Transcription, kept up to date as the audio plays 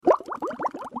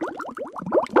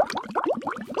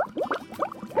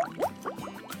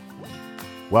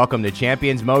Welcome to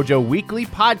Champions Mojo Weekly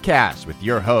Podcast with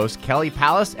your hosts, Kelly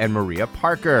Palace and Maria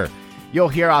Parker. You'll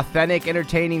hear authentic,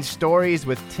 entertaining stories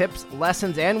with tips,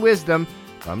 lessons, and wisdom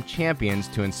from champions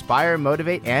to inspire,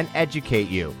 motivate, and educate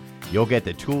you. You'll get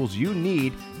the tools you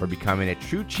need for becoming a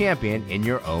true champion in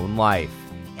your own life.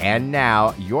 And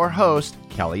now, your host,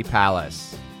 Kelly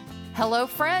Palace. Hello,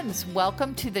 friends.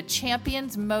 Welcome to the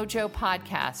Champions Mojo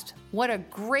Podcast. What a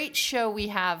great show we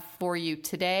have for you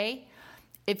today.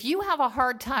 If you have a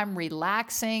hard time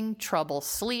relaxing, trouble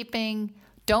sleeping,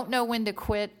 don't know when to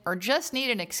quit, or just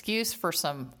need an excuse for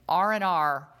some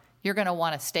R&R, you're going to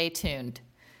want to stay tuned.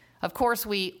 Of course,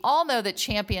 we all know that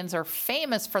champions are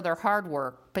famous for their hard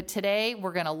work, but today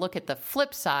we're going to look at the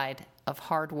flip side of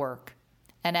hard work.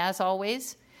 And as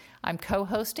always, I'm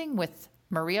co-hosting with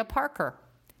Maria Parker.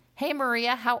 Hey,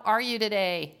 Maria, how are you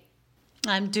today?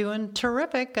 I'm doing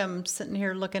terrific. I'm sitting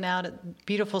here looking out at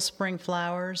beautiful spring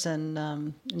flowers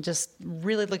and just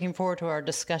really looking forward to our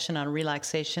discussion on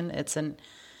relaxation. It's an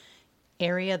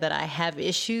area that I have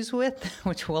issues with,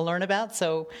 which we'll learn about.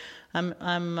 So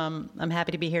I'm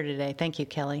happy to be here today. Thank you,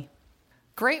 Kelly.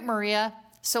 Great, Maria.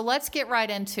 So let's get right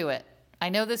into it. I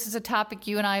know this is a topic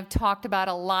you and I have talked about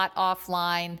a lot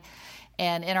offline.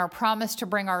 And in our promise to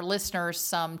bring our listeners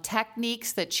some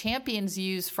techniques that champions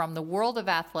use from the world of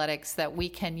athletics that we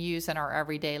can use in our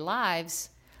everyday lives,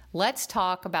 let's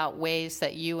talk about ways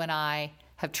that you and I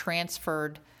have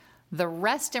transferred the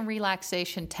rest and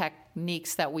relaxation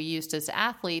techniques that we used as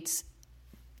athletes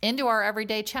into our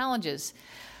everyday challenges.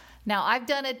 Now, I've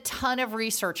done a ton of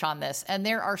research on this, and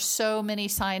there are so many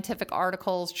scientific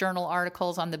articles, journal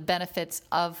articles on the benefits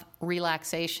of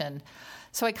relaxation.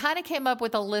 So I kind of came up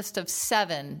with a list of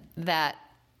 7 that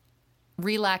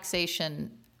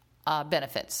relaxation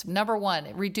benefits. Number 1,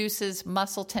 it reduces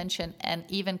muscle tension and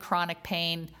even chronic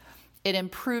pain. It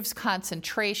improves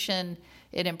concentration.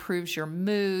 It improves your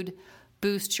mood,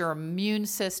 boosts your immune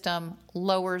system,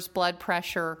 lowers blood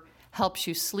pressure, helps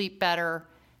you sleep better,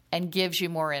 and gives you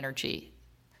more energy.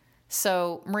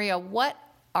 So, Maria, what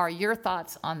are your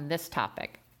thoughts on this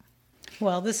topic?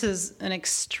 Well, this is an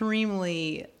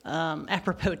extremely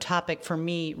apropos topic for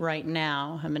me right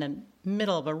now. I'm in the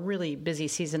middle of a really busy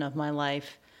season of my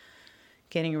life,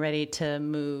 getting ready to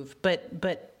move.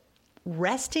 But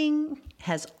resting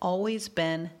has always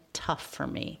been tough for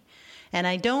me. And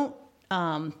I don't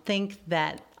think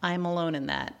that I'm alone in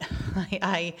that.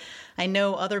 I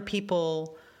know other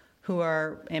people who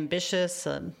are ambitious,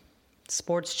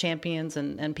 sports champions,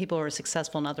 and people who are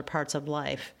successful in other parts of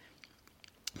life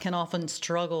can often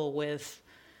struggle with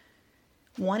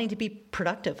wanting to be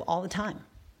productive all the time,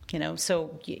 you know.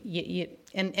 So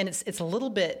it's a little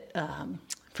bit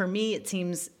for me. It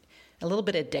seems a little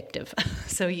bit addictive.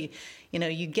 So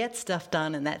you get stuff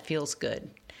done and that feels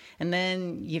good, and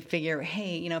then you figure,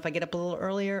 hey, if I get up a little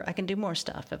earlier, I can do more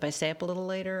stuff. If I stay up a little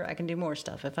later, I can do more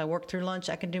stuff. If I work through lunch,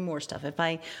 I can do more stuff.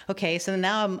 So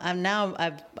now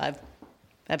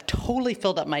I've totally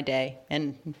filled up my day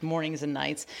and mornings and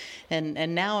nights,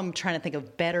 and now I'm trying to think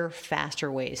of better, faster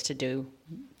ways to do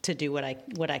what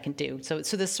I can do. So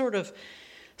this sort of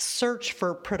search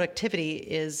for productivity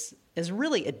is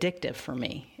really addictive for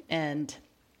me. And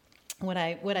what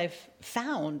I've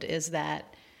found is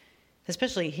that,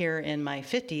 especially here in my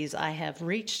 50s, I have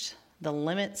reached the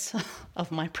limits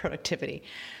of my productivity.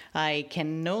 I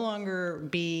can no longer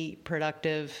be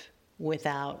productive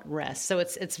without rest. So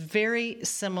it's very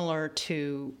similar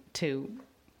to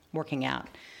working out.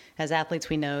 As athletes,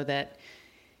 we know that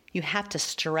you have to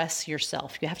stress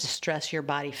yourself. You have to stress your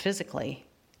body physically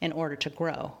in order to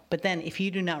grow. But then if you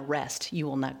do not rest, you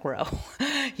will not grow.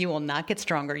 You will not get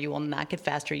stronger. You will not get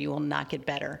faster. You will not get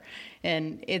better.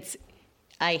 And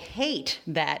I hate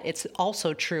that it's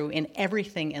also true in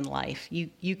everything in life.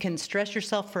 You can stress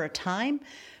yourself for a time,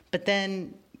 but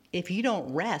then if you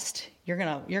don't rest, you're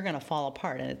gonna fall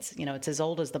apart. And it's as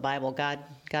old as the Bible. God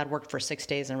worked for 6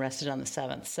 days and rested on the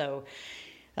 7th. So,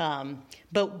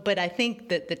 but I think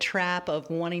that the trap of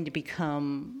wanting to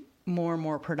become more and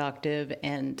more productive,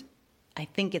 and I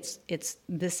think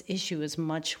this issue is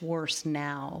much worse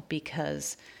now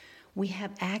because we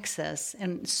have access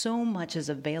and so much is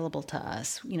available to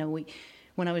us.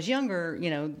 When I was younger,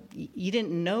 you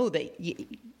didn't know that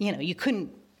you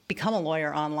couldn't become a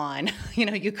lawyer online.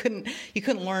 You couldn't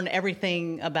learn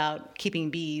everything about keeping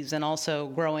bees and also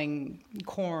growing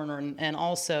corn and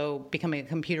also becoming a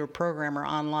computer programmer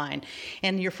online.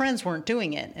 And your friends weren't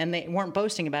doing it, and they weren't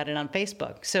boasting about it on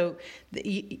Facebook. So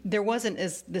there wasn't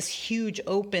this huge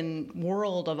open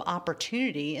world of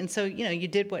opportunity. And so, you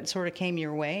did what sort of came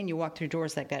your way, and you walked through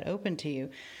doors that got open to you.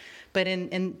 But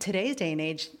in today's day and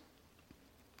age,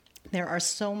 there are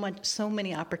so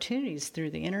many opportunities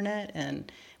through the internet,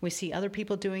 and we see other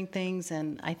people doing things.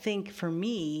 And I think for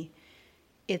me,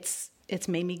 it's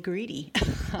made me greedy.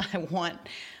 I want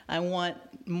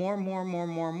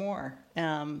more.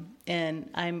 And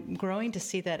I'm growing to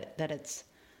see that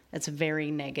it's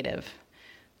very negative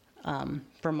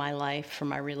for my life, for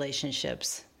my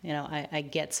relationships. I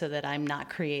get so that I'm not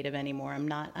creative anymore.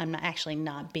 I'm actually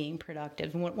not being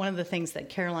productive. And one of the things that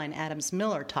Caroline Adams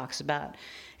Miller talks about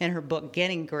in her book,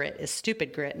 Getting Grit, is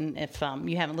stupid grit. And if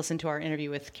you haven't listened to our interview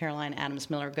with Caroline Adams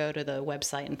Miller, go to the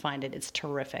website and find it. It's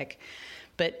terrific.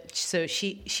 But so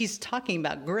she's talking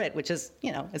about grit, which is,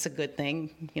 it's a good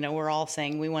thing. We're all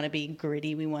saying we want to be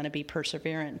gritty, we want to be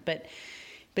perseverant.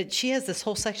 But she has this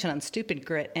whole section on stupid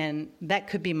grit, and that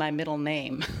could be my middle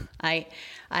name. I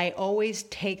always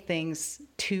take things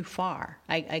too far.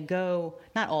 I go,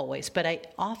 not always,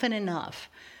 but often enough,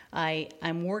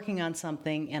 I'm working on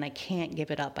something and I can't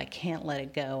give it up. I can't let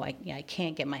it go. I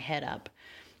can't get my head up.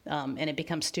 And it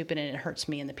becomes stupid and it hurts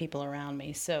me and the people around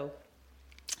me. So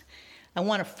I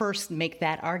want to first make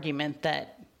that argument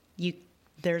that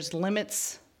there's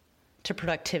limits to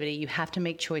productivity. You have to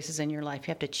make choices in your life.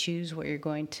 You have to choose what you're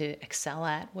going to excel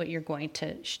at, what you're going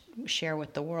to share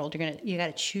with the world. You got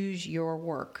to choose your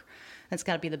work. That's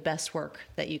got to be the best work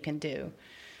that you can do.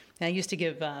 And I used to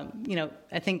give, I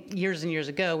think years and years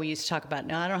ago, we used to talk about,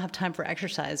 no, I don't have time for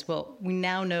exercise. Well, we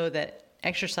now know that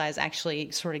exercise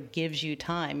actually sort of gives you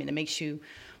time, and it makes you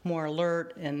more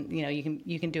alert, and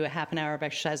you can do a half an hour of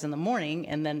exercise in the morning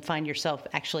and then find yourself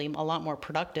actually a lot more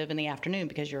productive in the afternoon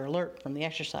because you're alert from the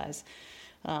exercise.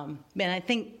 And I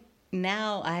think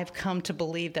now I've come to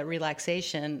believe that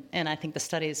relaxation, and I think the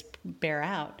studies bear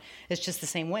out, is just the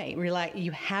same way.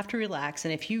 You have to relax,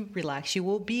 and if you relax, you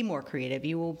will be more creative,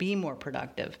 you will be more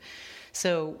productive.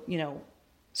 So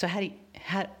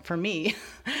for me,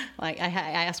 like I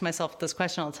ask myself this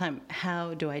question all the time: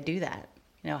 how do I do that?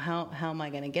 How am I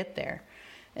going to get there?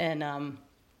 And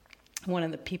one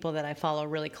of the people that I follow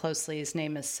really closely, his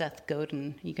name is Seth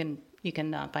Godin. You can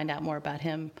find out more about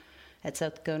him at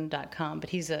sethgodin.com. But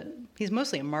he's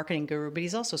mostly a marketing guru, but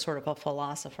he's also sort of a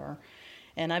philosopher.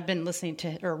 And I've been listening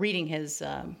to or reading his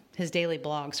daily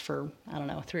blogs for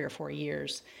 3 or 4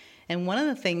 years. And one of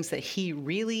the things that he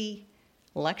really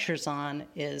lectures on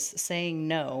is saying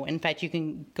no. In fact, you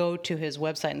can go to his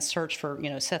website and search for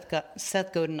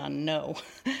Seth Godin on no.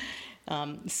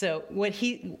 So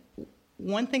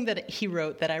one thing that he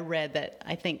wrote that I read that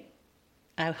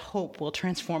I hope will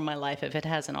transform my life if it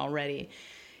hasn't already.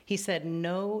 He said,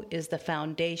 no is the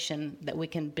foundation that we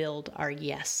can build our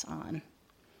yes on.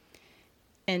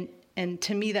 And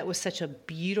to me, that was such a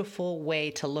beautiful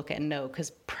way to look at no, because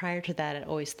prior to that, I'd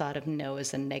always thought of no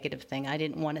as a negative thing. I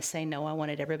didn't want to say no. I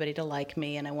wanted everybody to like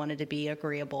me, and I wanted to be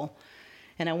agreeable.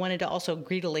 And I wanted to also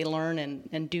greedily learn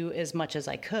and do as much as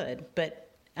I could.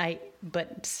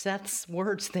 But Seth's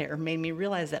words there made me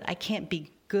realize that I can't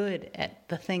be good at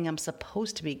the thing I'm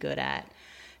supposed to be good at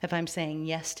if I'm saying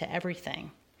yes to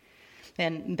everything.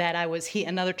 And that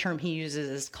another term he uses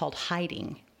is called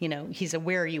hiding. He said,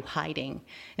 where are you hiding?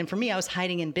 And for me, I was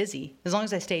hiding and busy. As long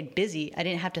as I stayed busy, I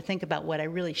didn't have to think about what I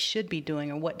really should be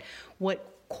doing or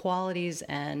what qualities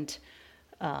and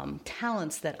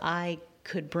talents that I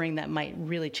could bring that might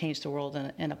really change the world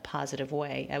in a positive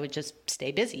way. I would just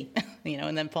stay busy,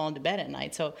 and then fall into bed at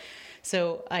night. So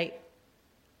I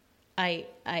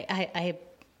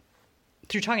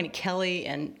through talking to Kelly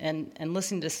and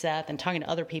listening to Seth and talking to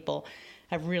other people,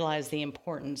 I've realized the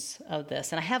importance of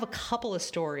this. And I have a couple of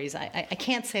stories. I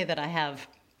can't say that I have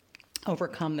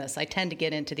overcome this. I tend to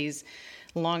get into these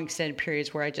long extended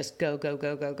periods where I just go,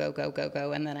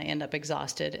 and then I end up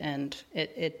exhausted, and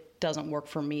it doesn't work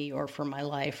for me or for my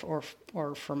life or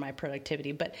for my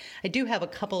productivity. But I do have a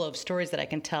couple of stories that I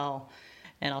can tell,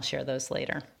 and I'll share those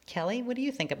later. Kelly, what do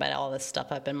you think about all this stuff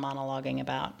I've been monologuing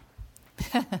about?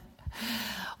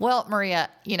 Well, Maria,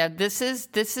 this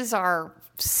is our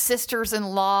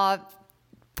sisters-in-law,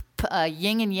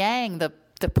 yin and yang,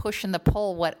 the push and the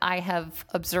pull, what I have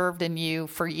observed in you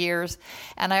for years.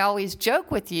 And I always joke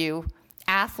with you,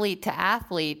 athlete to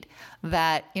athlete,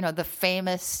 that, the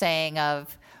famous saying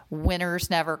of winners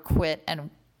never quit and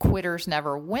quitters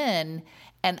never win.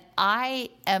 And I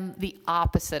am the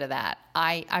opposite of that.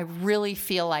 I really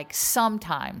feel like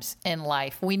sometimes in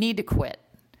life we need to quit.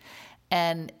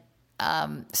 And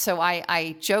so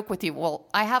I joke with you, well,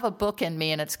 I have a book in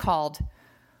me and it's called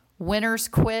Winners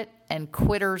Quit and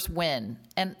Quitters Win.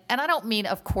 And I don't mean,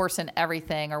 of course, in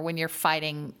everything or when you're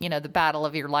fighting, the battle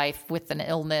of your life with an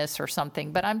illness or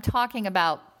something, but I'm talking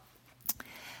about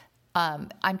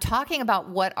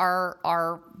what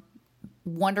our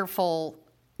wonderful,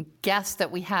 guest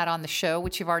that we had on the show,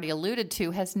 which you've already alluded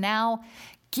to, has now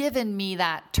given me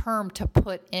that term to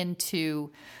put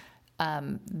into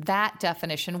that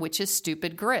definition, which is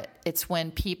stupid grit. It's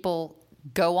when people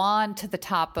go on to the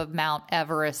top of Mount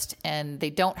Everest and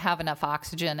they don't have enough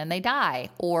oxygen and they die,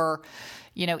 or,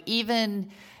 even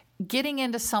getting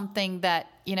into something that,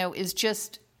 is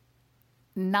just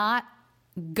not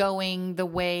going the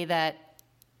way that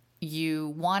you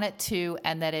want it to,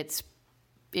 and that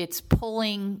it's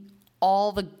pulling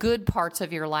all the good parts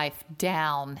of your life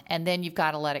down, and then you've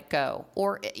got to let it go.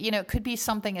 Or, it could be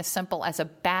something as simple as a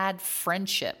bad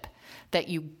friendship that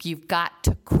you've got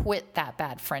to quit that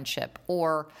bad friendship,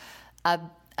 or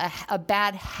a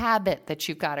bad habit that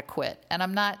you've got to quit. And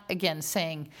I'm not, again,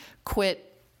 saying quit,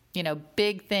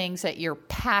 big things that you're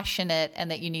passionate and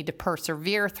that you need to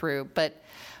persevere through, but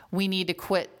we need to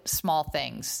quit small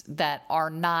things that are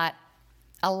not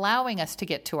allowing us to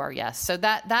get to our yes. So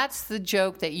that's the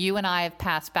joke that you and I have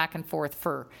passed back and forth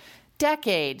for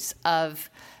decades, of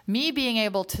me being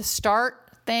able to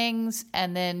start things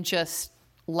and then just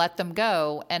let them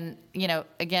go. And,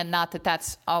 again, not that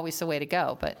that's always the way to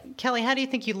go, but. Kelly, how do you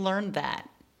think you learned that?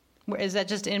 Is that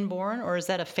just inborn, or is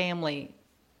that a family?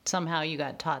 Somehow you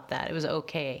got taught that it was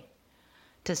okay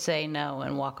to say no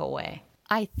and walk away.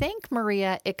 I think,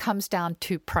 Maria, it comes down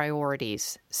to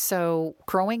priorities. So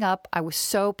growing up, I was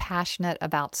so passionate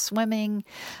about swimming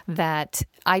that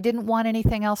I didn't want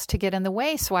anything else to get in the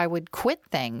way. So I would quit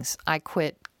things. I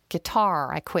quit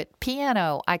guitar, I quit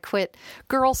piano, I quit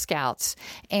Girl Scouts.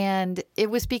 And it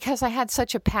was because I had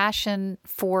such a passion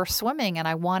for swimming and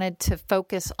I wanted to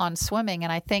focus on swimming.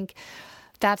 And I think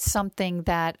that's something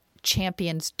that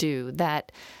champions do,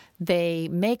 that they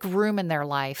make room in their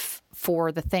life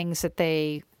for the things that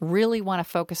they really want to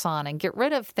focus on and get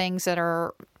rid of things that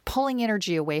are pulling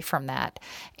energy away from that.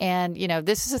 And,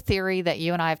 this is a theory that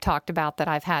you and I have talked about that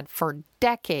I've had for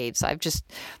decades. I've just,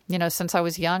 since I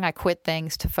was young, I quit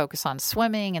things to focus on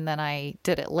swimming. And then I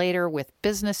did it later with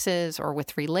businesses or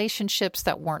with relationships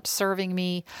that weren't serving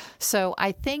me. So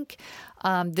I think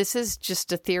this is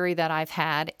just a theory that I've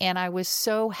had. And I was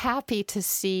so happy to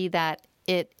see that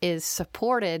it is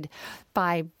supported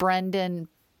by Brendan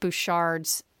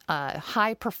Bouchard's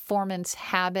high performance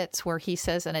habits, where he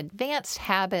says an advanced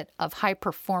habit of high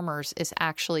performers is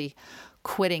actually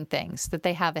quitting things, that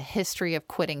they have a history of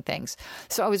quitting things.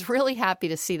 So I was really happy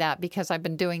to see that, because I've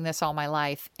been doing this all my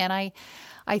life. And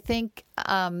I think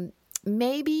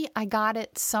maybe I got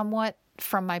it somewhat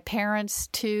from my parents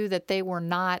too, that they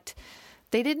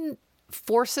didn't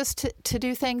force us to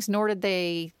do things, nor did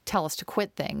they tell us to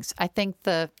quit things. I think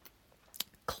the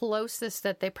closest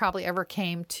that they probably ever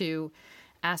came to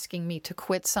asking me to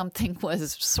quit something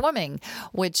was swimming,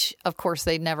 which of course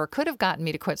they never could have gotten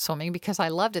me to quit swimming because I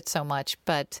loved it so much.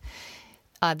 But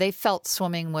they felt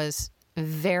swimming was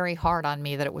very hard on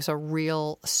me, that it was a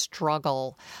real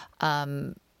struggle.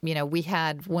 When we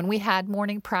had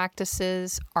morning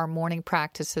practices, our morning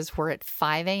practices were at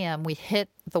 5 a.m. We hit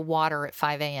the water at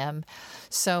 5 a.m.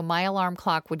 So my alarm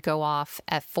clock would go off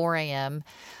at 4 a.m.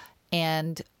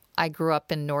 And I grew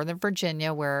up in Northern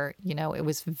Virginia, where, it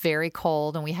was very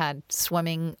cold, and we had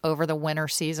swimming over the winter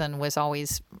season was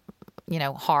always,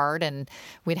 hard, and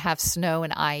we'd have snow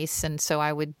and ice. And so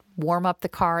I would warm up the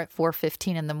car at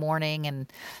 4:15 in the morning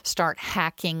and start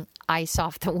hacking ice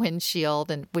off the windshield,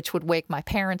 and which would wake my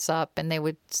parents up, and they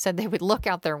would look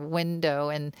out their window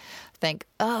and think,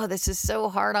 oh, this is so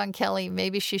hard on Kelly.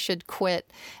 Maybe she should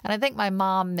quit. And I think my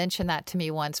mom mentioned that to me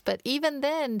once. But even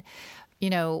then,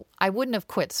 I wouldn't have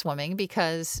quit swimming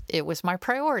because it was my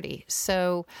priority.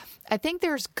 So I think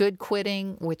there's good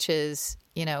quitting, which is,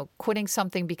 quitting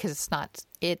something because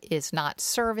it is not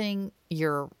serving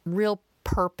your real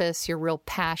purpose, your real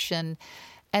passion.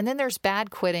 And then there's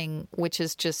bad quitting, which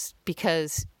is just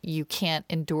because you can't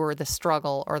endure the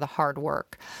struggle or the hard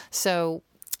work. So,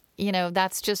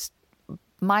 that's just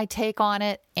my take on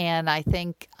it. And I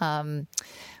think, I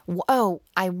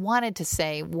wanted to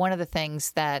say one of the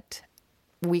things that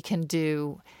we can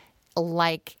do,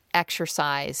 like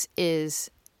exercise,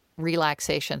 is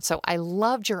relaxation. So I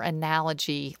loved your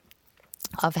analogy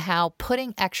of how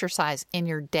putting exercise in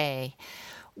your day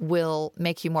will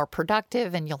make you more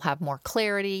productive and you'll have more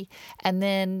clarity. And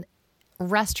then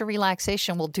rest or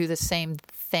relaxation will do the same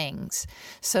things.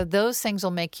 So those things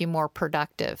will make you more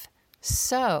productive.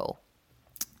 So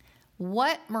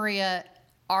what, Maria,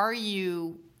 are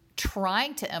you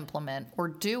trying to implement or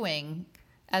doing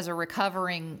as a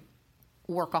recovering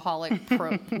workaholic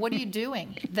pro? What are you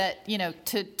doing that,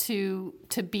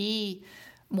 to be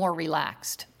more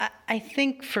relaxed? I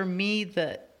think for me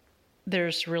that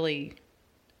there's really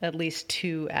at least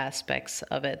two aspects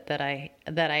of it that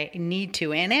I need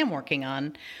to and am working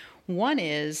on. One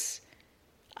is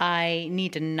I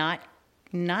need to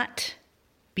not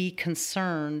be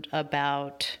concerned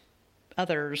about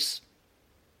others'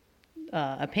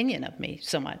 opinion of me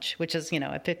so much, which is,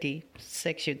 at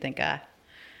 56, you'd think,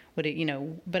 but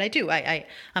I do.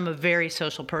 I'm a very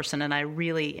social person, and I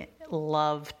really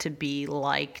love to be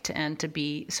liked and to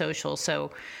be social.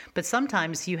 So, but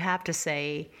sometimes you have to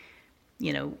say,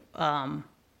 this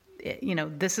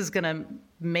is going to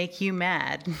make you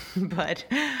mad, but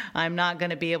I'm not going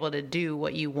to be able to do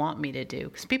what you want me to do.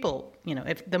 Because people,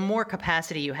 if the more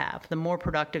capacity you have, the more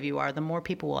productive you are, the more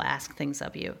people will ask things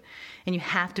of you. And you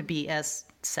have to be, as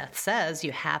Seth says,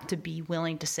 you have to be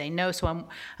willing to say no. So on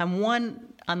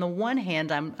the one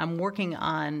hand, I'm working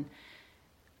on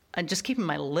just keeping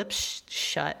my lips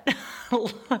shut,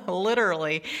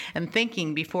 literally, and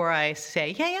thinking before I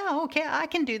say, okay, I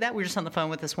can do that. We were just on the phone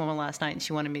with this woman last night, and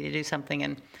she wanted me to do something,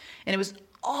 and it was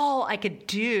all I could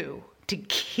do to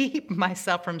keep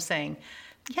myself from saying,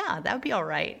 yeah, that would be all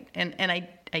right. And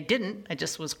I didn't. I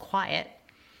just was quiet.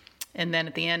 And then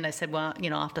at the end, I said, well,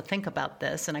 I'll have to think about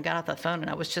this. And I got off the phone, and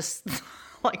I was just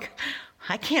like,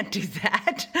 I can't do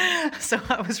that. So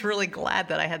I was really glad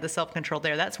that I had the self-control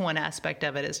there. That's one aspect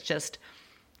of it, is just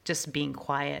being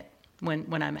quiet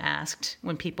when I'm asked,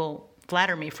 when people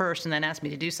flatter me first and then ask me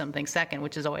to do something second,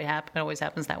 which is always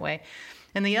happens that way.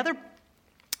 And the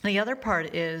other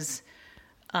part is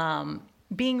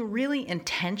being really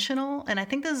intentional. And I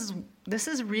think this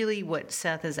is really what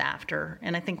Seth is after.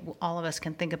 And I think all of us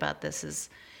can think about this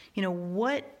is,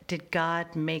 what did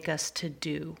God make us to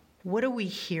do? What are we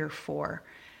here for?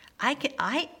 I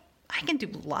can do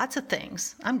lots of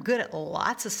things. I'm good at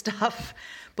lots of stuff.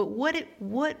 But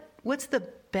what's the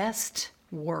best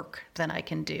work that I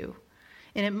can do?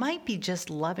 And it might be just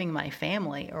loving my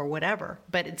family or whatever.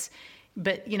 But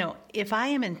if I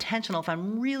am intentional, if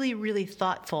I'm really, really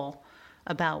thoughtful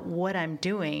about what I'm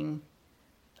doing,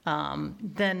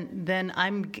 then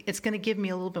it's going to give me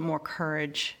a little bit more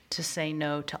courage to say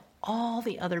no to all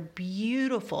the other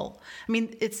beautiful. I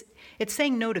mean, it's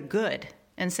saying no to good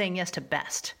and saying yes to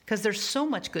best, because there's so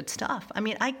much good stuff. I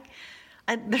mean,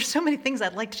 there's so many things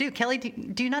I'd like to do. Kelly,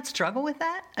 do you not struggle with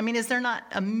that? I mean, is there not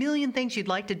a million things you'd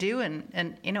like to do,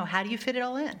 and how do you fit it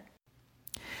all in?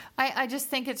 I just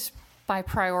think it's by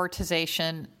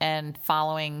prioritization and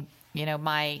following,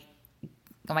 my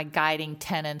guiding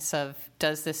tenets of,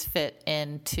 does this fit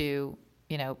into,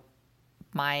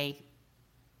 my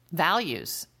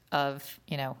values of,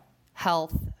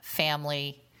 health,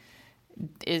 family.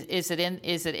 Is it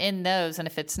in those? And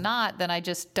if it's not, then I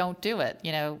just don't do it.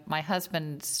 My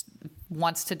husband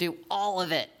wants to do all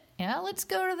of it. Let's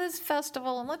go to this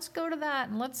festival and let's go to that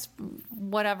and let's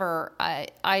whatever.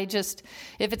 I just,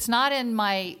 if it's not in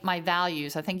my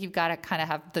values, I think you've got to kind of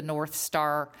have the North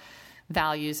Star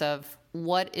values of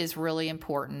what is really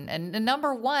important. And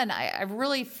number one, I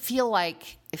really feel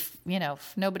like if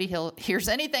nobody hears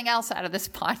anything else out of this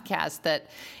podcast, that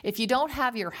if you don't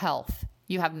have your health,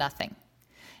 you have nothing.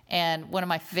 And one of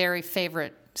my very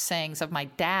favorite sayings of my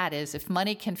dad is, if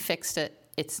money can fix it,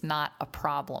 it's not a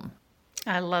problem.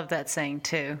 I love that saying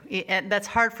too. That's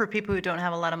hard for people who don't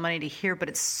have a lot of money to hear, but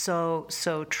it's so,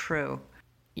 so true.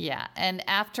 Yeah. And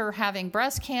after having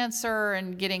breast cancer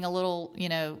and getting a little,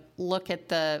 look at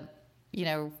the,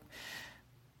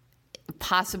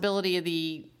 possibility of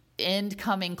the end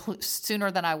coming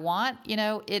sooner than I want,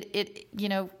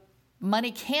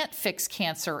 money can't fix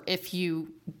cancer if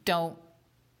you don't,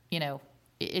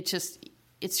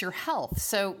 it's your health.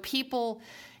 So people,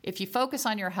 if you focus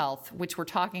on your health, which we're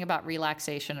talking about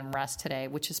relaxation and rest today,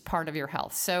 which is part of your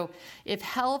health. So if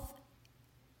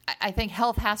I think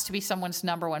health has to be someone's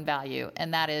number one value,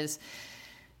 and that is,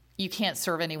 you can't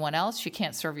serve anyone else. You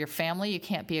can't serve your family. You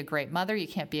can't be a great mother. You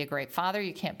can't be a great father.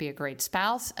 You can't be a great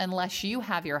spouse unless you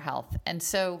have your health. And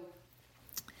so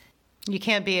you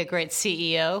can't be a great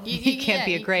CEO. You can't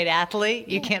be a great athlete.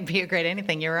 You can't be a great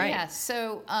anything. You're right. Yeah.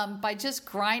 So by just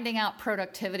grinding out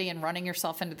productivity and running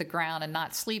yourself into the ground and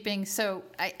not sleeping. So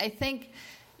I think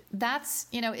that's,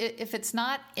 if it's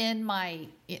not in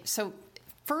so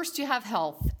first you have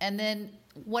health, and then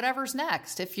whatever's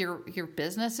next. If your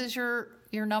business is your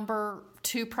number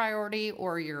two priority,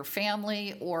 or your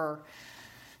family, or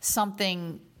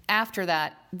something after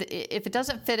that, if it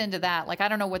doesn't fit into that, like, I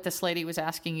don't know what this lady was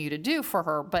asking you to do for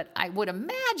her, but I would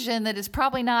imagine that it's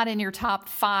probably not in your top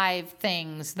 5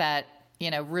 things that,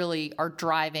 really are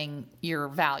driving your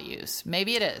values.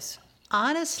 Maybe it is.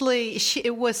 Honestly,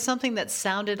 it was something that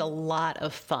sounded a lot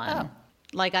of fun. Oh.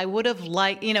 Like, I would have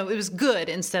it was good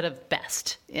instead of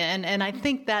best. And I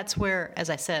think that's where, as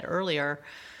I said earlier,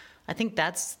 I think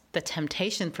that's the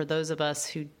temptation for those of us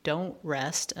who don't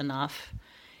rest enough.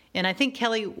 And I think,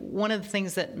 Kelly, one of the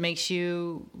things that makes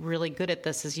you really good at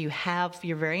this is you're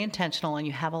very intentional and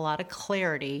you have a lot of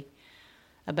clarity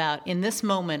about in this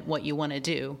moment what you want to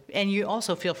do. And you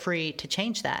also feel free to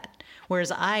change that.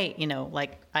 Whereas Kelly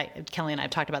and I have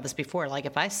talked about this before, like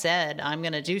if I said I'm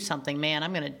going to do something, man,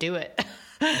 I'm going to do it.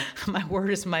 My word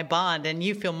is my bond. And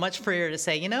you feel much freer to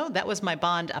say, that was my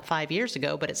bond 5 years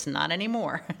ago, but it's not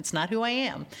anymore. It's not who I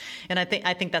am. And I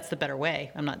think that's the better way.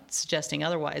 I'm not suggesting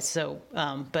otherwise. So,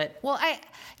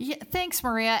 thanks,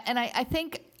 Maria. And I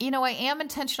think, I am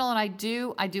intentional, and I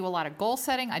do a lot of goal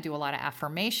setting. I do a lot of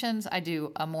affirmations. I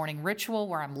do a morning ritual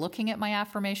where I'm looking at my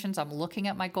affirmations. I'm looking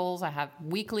at my goals. I have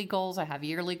weekly goals. I have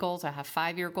yearly goals. I have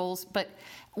 5-year goals. But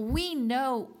we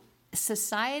know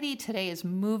society today is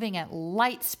moving at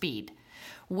light speed,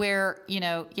 where, you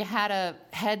had a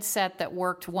headset that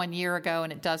worked 1 year ago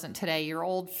and it doesn't today. Your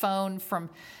old phone from,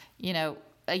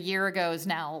 a year ago is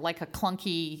now like a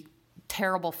clunky,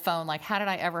 terrible phone. Like, how did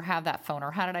I ever have that phone?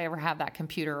 Or how did I ever have that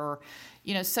computer? Or,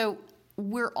 so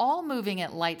we're all moving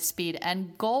at light speed,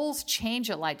 and goals change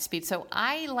at light speed. So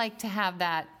I like to have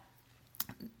that,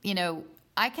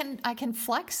 I can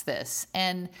flex this,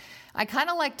 and I kind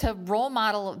of like to role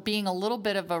model being a little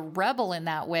bit of a rebel in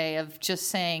that way of just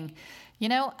saying,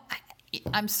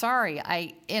 I'm sorry.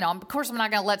 Of course I'm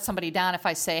not going to let somebody down if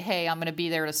I say, hey, I'm going to be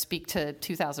there to speak to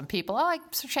 2,000 people. Oh, I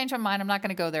changed my mind. I'm not going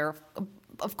to go there.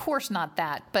 Of course not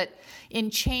that. But in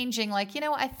changing, I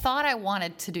thought I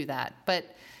wanted to do that, but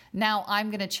now I'm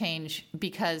going to change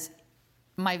because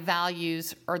my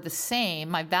values are the same.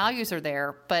 My values are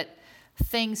there, but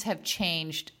things have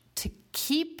changed to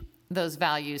keep those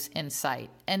values in sight.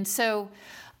 And so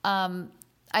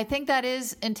I think that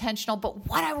is intentional. But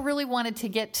what I really wanted to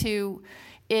get to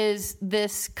is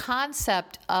this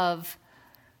concept of,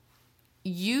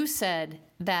 you said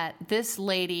that this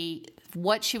lady,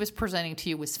 what she was presenting to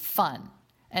you was fun.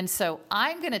 And so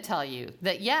I'm going to tell you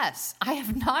that, yes, I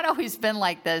have not always been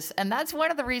like this. And that's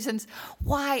one of the reasons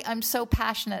why I'm so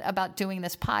passionate about doing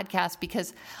this podcast,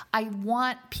 because I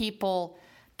want people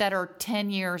that are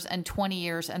 10 years and 20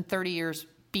 years and 30 years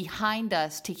behind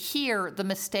us to hear the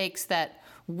mistakes that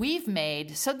we've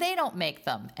made so they don't make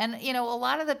them. And, a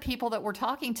lot of the people that we're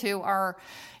talking to are,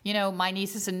 my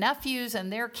nieces and nephews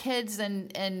and their kids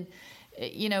and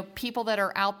people that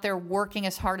are out there working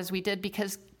as hard as we did,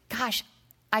 because, gosh,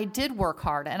 I did work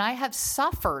hard and I have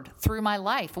suffered through my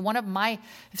life.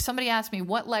 If somebody asks me,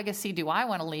 what legacy do I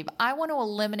want to leave? I want to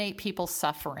eliminate people's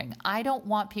suffering. I don't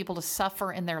want people to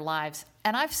suffer in their lives.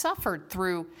 And I've suffered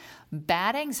through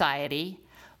bad anxiety,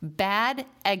 bad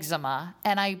eczema.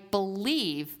 And I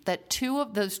believe that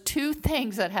those two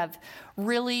things that have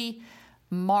really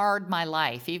marred my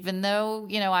life, even though,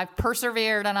 I've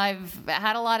persevered and I've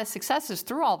had a lot of successes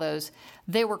through all those,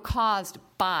 they were caused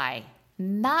by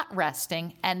not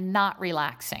resting and not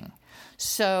relaxing.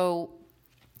 So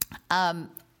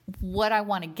what I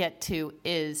want to get to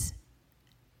is,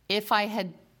 if I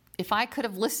could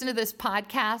have listened to this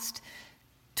podcast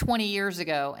 20 years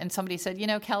ago and somebody said,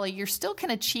 Kelly, you're still going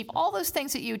to achieve all those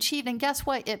things that you achieved, and guess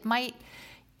what?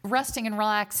 Resting and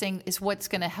relaxing is what's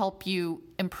going to help you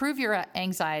improve your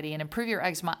anxiety and improve your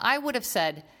eczema. I would have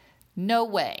said, no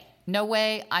way. No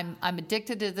way. I'm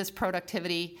addicted to this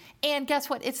productivity. And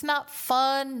guess what? It's not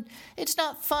fun. It's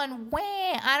not fun.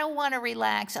 I don't want to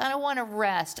relax. I don't want to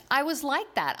rest. I was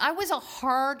like that. I was a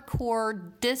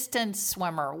hardcore distance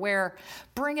swimmer where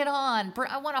bring it on.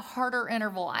 I want a harder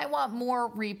interval. I want more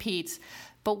repeats.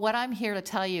 But what I'm here to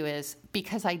tell you is,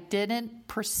 because I didn't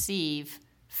perceive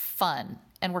fun,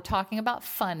 and we're talking about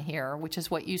fun here, which is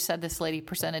what you said this lady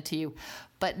presented to you.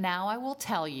 But now I will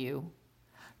tell you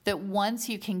that once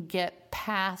you can get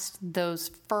past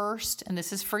those first, and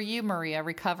this is for you, Maria,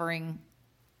 recovering,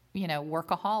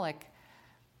 workaholic,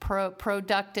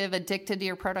 productive, addicted to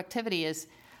your productivity, is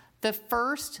the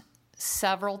first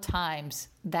several times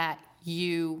that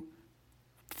you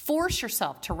force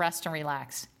yourself to rest and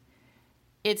relax,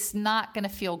 it's not going to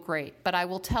feel great. But I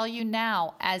will tell you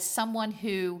now, as someone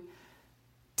who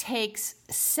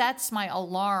sets my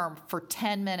alarm for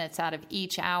 10 minutes out of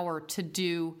each hour to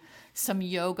do some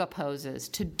yoga poses,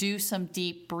 to do some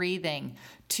deep breathing,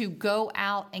 to go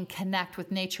out and connect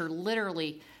with nature,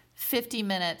 literally 50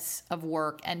 minutes of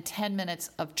work and 10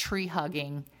 minutes of tree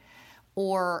hugging,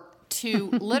 or to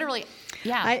literally,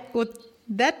 yeah.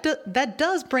 That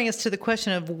does bring us to the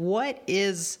question of what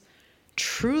is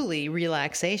truly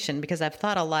relaxation, because I've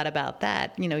thought a lot about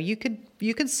that. You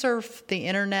could surf the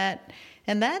internet,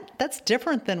 and that's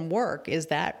different than work. Is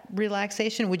that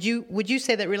relaxation? Would you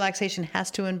say that relaxation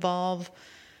has to involve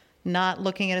not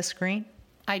looking at a screen?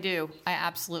 I do. I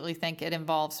absolutely think it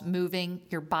involves moving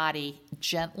your body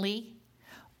gently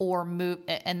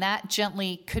and that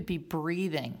gently could be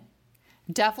breathing.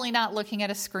 Definitely not looking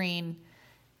at a screen,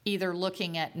 either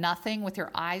looking at nothing with your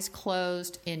eyes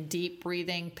closed in deep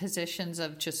breathing positions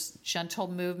of just gentle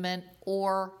movement,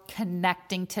 or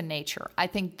connecting to nature. I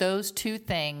think those two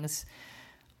things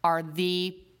are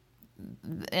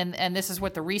and this is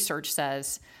what the research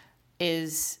says,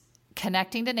 is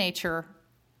connecting to nature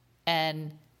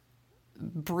and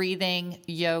breathing,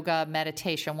 yoga,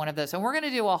 meditation, one of those. And we're going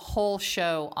to do a whole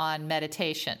show on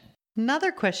meditation.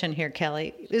 Another question here,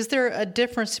 Kelly. Is there a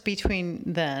difference between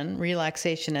then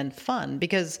relaxation and fun?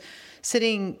 Because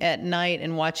sitting at night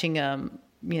and watching a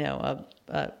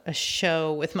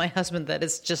show with my husband that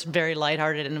is just very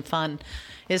lighthearted and fun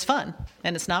is fun,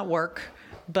 and it's not work.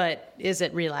 But is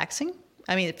it relaxing?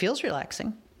 I mean, it feels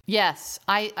relaxing. Yes.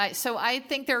 So I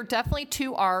think there are definitely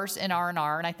two R's in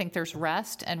R&R, and I think there's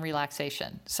rest and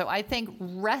relaxation. So I think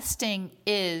resting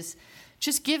is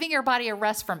just giving your body a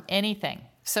rest from anything.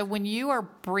 So when you are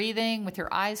breathing with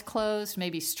your eyes closed,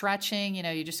 maybe stretching,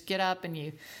 you just get up and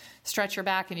you stretch your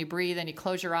back and you breathe and you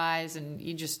close your eyes and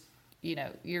you just,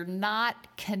 you're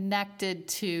not connected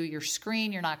to your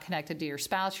screen. You're not connected to your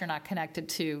spouse. You're not connected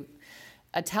to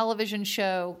a television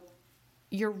show.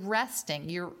 You're resting.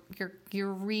 You're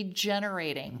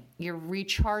regenerating. You're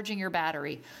recharging your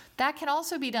battery. That can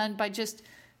also be done by just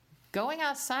going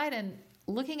outside and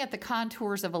looking at the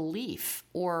contours of a leaf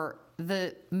or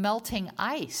the melting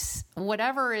ice,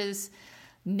 whatever is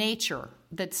nature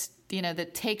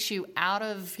that takes you out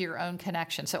of your own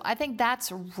connection. So I think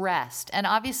that's rest. And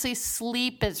obviously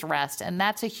sleep is rest. And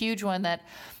that's a huge one that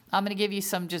I'm going to give you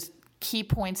some just key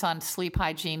points on sleep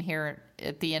hygiene here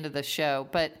at the end of the show.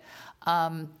 But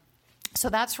so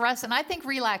that's rest. And I think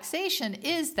relaxation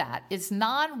is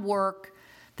non-work,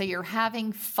 that you're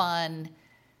having fun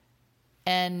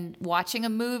and watching a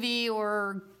movie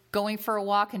or going for a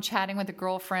walk and chatting with a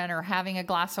girlfriend or having a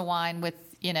glass of wine with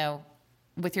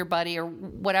your buddy or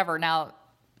whatever. Now,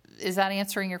 is that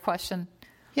answering your question?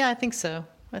 Yeah, I think so.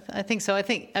 I think so.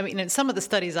 Some of the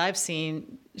studies I've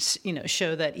seen,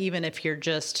 show that even if you're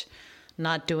just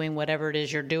not doing whatever it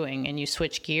is you're doing and you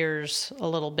switch gears a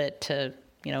little bit to,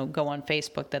 go on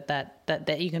Facebook,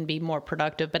 that you can be more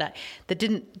productive. But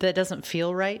that doesn't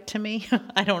feel right to me.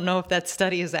 I don't know if that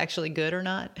study is actually good or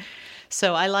not.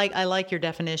 So I like your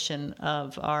definition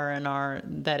of R&R,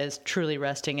 that is truly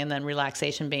resting, and then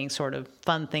relaxation being sort of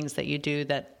fun things that you do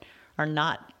that are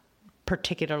not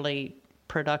particularly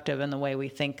productive in the way we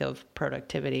think of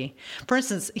productivity. For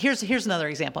instance, here's another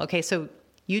example. Okay, so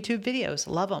YouTube videos,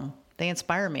 love them. They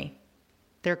inspire me.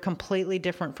 They're completely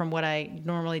different from what I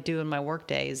normally do in my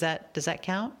workday. Does that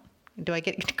count? Do I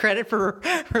get credit for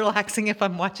relaxing if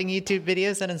I'm watching YouTube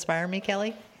videos that inspire me,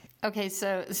 Kelly? Okay,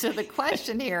 so the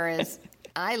question here is,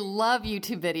 I love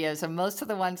YouTube videos, and most of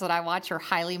the ones that I watch are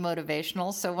highly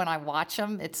motivational. So when I watch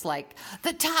them, it's like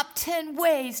the top 10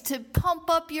 ways to pump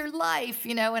up your life,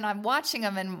 and I'm watching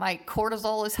them and my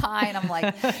cortisol is high and I'm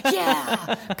like,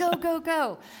 yeah, go, go,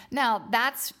 go. Now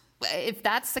if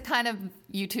that's the kind of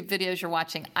YouTube videos you're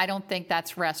watching, I don't think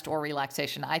that's rest or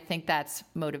relaxation. I think that's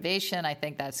motivation. I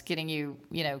think that's getting you,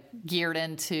 geared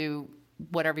into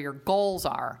whatever your goals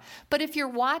are. But if you're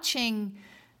watching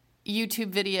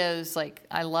YouTube videos, like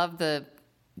I love the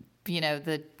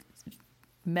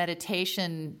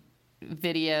meditation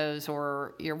videos,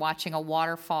 or you're watching a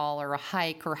waterfall or a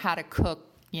hike or how to cook,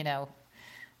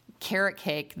 carrot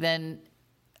cake, then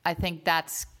I think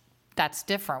that's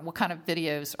different. What kind of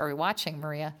videos are we watching,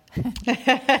 Maria?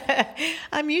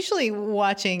 I'm usually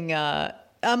watching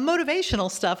motivational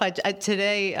stuff.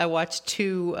 Today I watched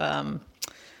two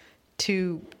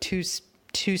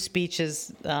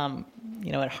speeches. What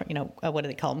do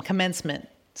they call them? Commencement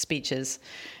speeches,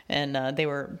 and they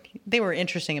were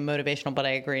interesting and motivational. But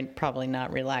I agree, probably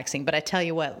not relaxing. But I tell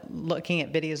you what, looking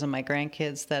at videos of my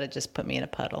grandkids, that'd just put me in a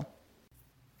puddle.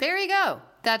 There you go.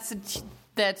 That's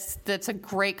a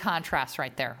great contrast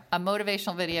right there. A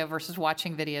motivational video versus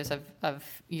watching videos of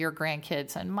your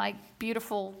grandkids and my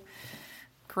beautiful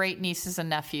great nieces and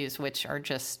nephews, which are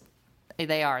just,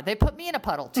 they put me in a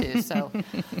puddle too. So,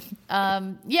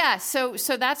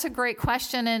 so that's a great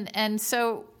question. And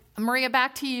so Maria,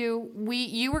 back to you.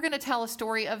 You were going to tell a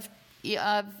story of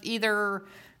either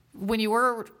when you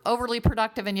were overly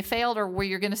productive and you failed, or were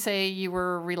you going to say you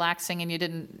were relaxing and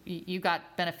you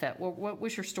got benefit? What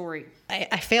was your story?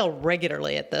 I fail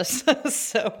regularly at this.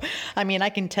 So, I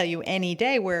can tell you any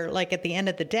day where, like, at the end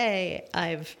of the day,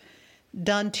 I've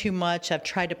done too much. I've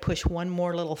tried to push one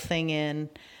more little thing in.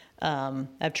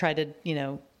 I've tried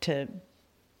to,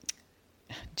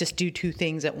 just do two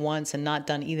things at once and not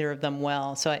done either of them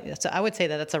well. So I would say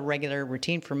that that's a regular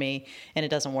routine for me, and it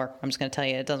doesn't work. I'm just going to tell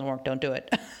you, it doesn't work. Don't do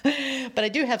it. But I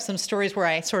do have some stories where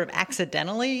I sort of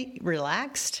accidentally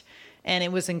relaxed, and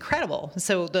it was incredible.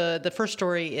 So the first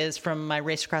story is from my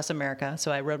race across America.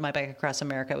 So I rode my bike across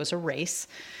America. It was a race,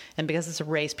 and because it's a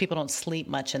race, people don't sleep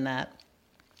much in that.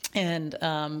 And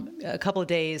a couple of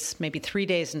days, maybe 3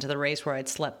 days into the race, where I'd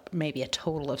slept maybe a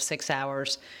total of 6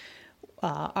 hours,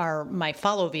 my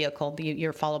follow vehicle,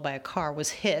 you're followed by a car, was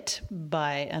hit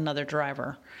by another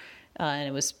driver, and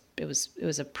it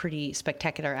was a pretty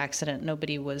spectacular accident.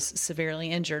 Nobody was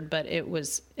severely injured, but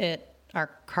our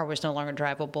car was no longer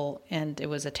drivable, and it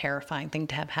was a terrifying thing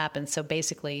to have happen. So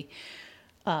basically,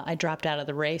 I dropped out of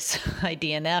the race. I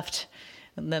DNF'd,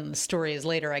 and then the story is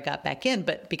later I got back in.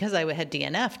 But because I had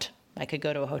DNF'd, I could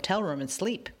go to a hotel room and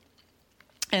sleep,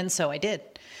 and so I did.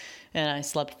 And I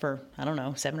slept for,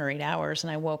 7 or 8 hours.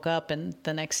 And I woke up, and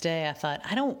the next day I thought,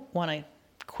 I don't want to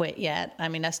quit yet. I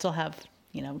mean, I still have,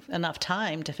 enough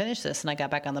time to finish this. And I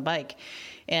got back on the bike,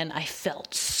 and I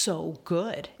felt so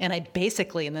good. And I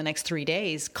basically, in the next 3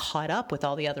 days, caught up with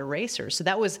all the other racers. So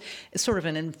that was sort of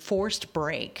an enforced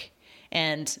break.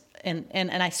 And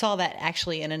I saw that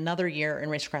actually in another year in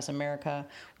Race Across America,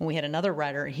 when we had another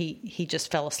rider, he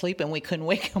just fell asleep, and we couldn't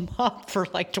wake him up for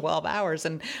like 12 hours,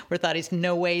 and we thought he's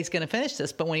no way he's going to finish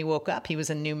this. But when he woke up, he was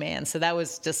a new man. So that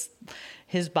was just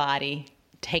his body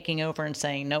taking over and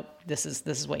saying, nope, this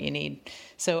is what you need.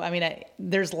 So, I mean,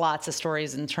 there's lots of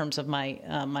stories in terms of my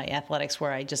athletics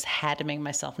where I just had to make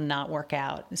myself not work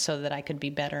out so that I could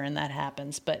be better, and that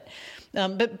happens. But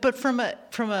from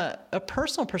a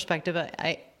personal perspective,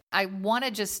 I want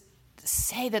to just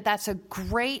say that that's a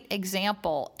great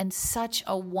example and such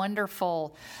a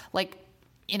wonderful, I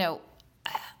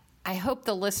hope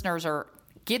the listeners are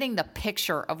getting the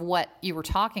picture of what you were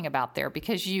talking about there,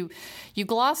 because you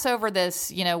gloss over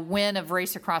this, win of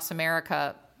Race Across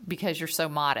America because you're so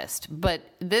modest. But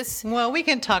this, well, we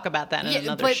can talk about that in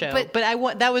another show. But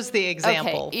that was the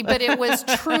example. Okay, but it was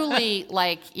truly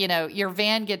your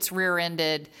van gets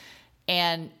rear-ended,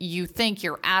 and you think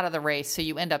you're out of the race, so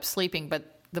you end up sleeping. But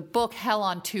the book Hell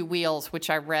on Two Wheels, which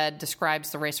I read,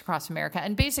 describes the Race Across America.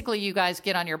 And basically, you guys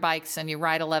get on your bikes and you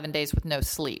ride 11 days with no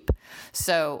sleep.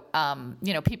 So,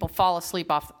 people fall asleep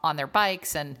on their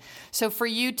bikes. And so for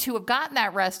you to have gotten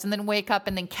that rest and then wake up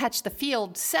and then catch the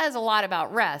field says a lot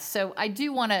about rest. So I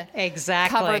do want to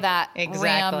cover that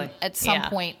RAM at some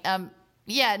point.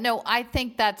 I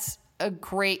think that's a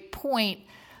great point.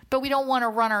 But we don't want to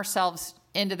run ourselves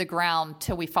into the ground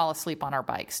till we fall asleep on our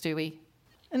bikes, do we?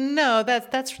 No,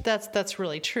 that's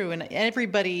really true. And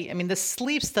everybody, the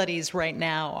sleep studies right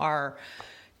now are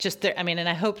just there. And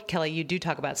I hope, Kelly, you do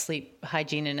talk about sleep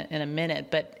hygiene in a minute,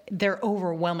 but they're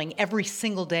overwhelming. Every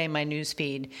single day, my news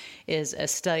feed is a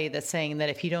study that's saying that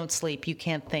if you don't sleep, you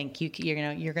can't think.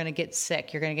 You're going to get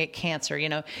sick. You're going to get cancer.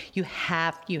 You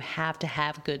have to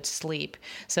have good sleep.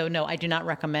 So no, I do not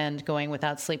recommend going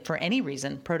without sleep for any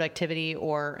reason, productivity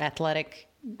or athletic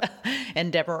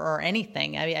endeavor or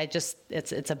anything.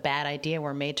 It's a bad idea.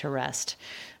 We're made to rest.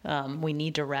 We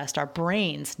need to rest. Our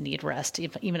brains need rest.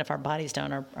 Even if our bodies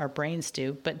don't, our brains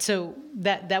do. But so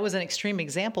that was an extreme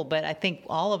example, but I think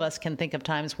all of us can think of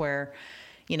times where,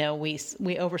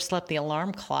 we overslept the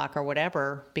alarm clock or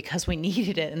whatever because we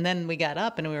needed it. And then we got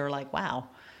up and we were like, wow,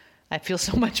 I feel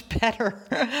so much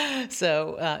better.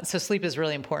 So sleep is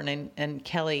really important, and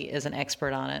Kelly is an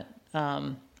expert on it.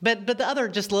 But the other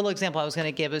just little example I was going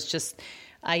to give is just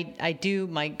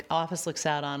my office looks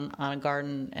out on a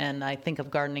garden, and I think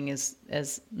of gardening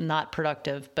as not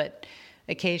productive, but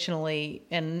occasionally,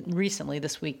 and recently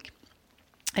this week,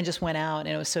 I just went out and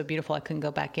it was so beautiful I couldn't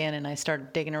go back in, and I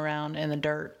started digging around in the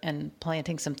dirt and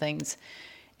planting some things,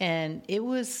 and it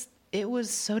was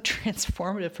so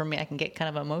transformative for me. I can get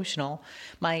kind of emotional.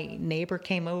 My neighbor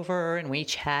came over and we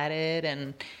chatted,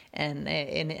 and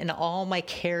all my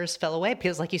cares fell away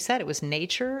because, like you said, it was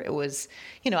nature. It was,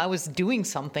 I was doing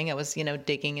something. I was,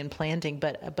 digging and planting,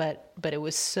 but it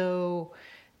was so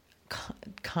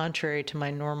contrary to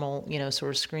my normal,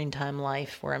 sort of screen time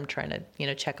life where I'm trying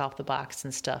to, check off the box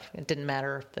and stuff. It didn't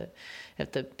matter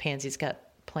if the pansies got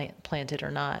planted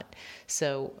or not.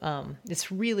 So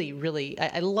it's really, really,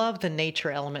 I love the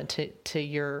nature element to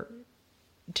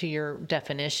your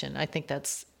definition. I think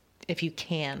that's, if you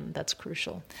can, that's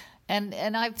crucial.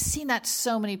 And I've seen that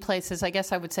so many places. I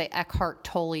guess I would say Eckhart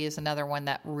Tolle is another one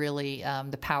that really,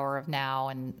 The Power of Now,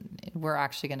 and we're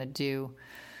actually going to do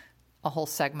a whole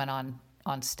segment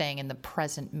on staying in the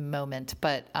present moment.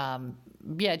 But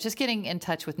just getting in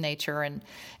touch with nature.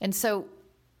 And so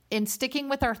in sticking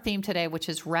with our theme today, which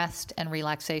is rest and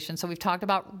relaxation. So we've talked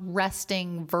about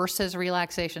resting versus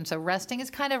relaxation. So resting is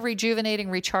kind of rejuvenating,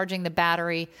 recharging the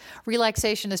battery.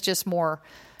 Relaxation is just more,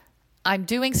 I'm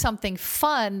doing something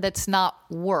fun that's not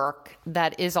work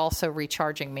that is also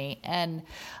recharging me. And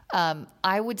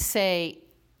I would say,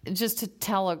 just to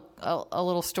tell a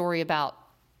little story about,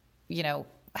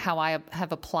 how I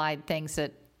have applied things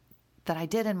that I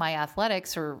did in my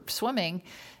athletics or swimming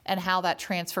and how that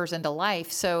transfers into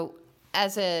life. So I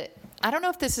don't know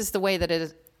if this is the way that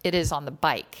it is on the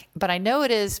bike, but I know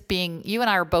it is you and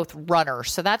I are both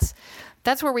runners. So that's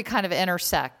where we kind of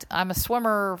intersect. I'm a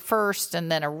swimmer first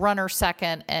and then a runner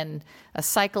second and a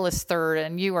cyclist third.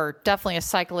 And you are definitely a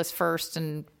cyclist first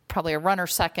and probably a runner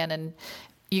second. And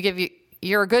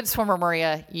you're a good swimmer,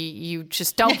 Maria. You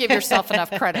just don't give yourself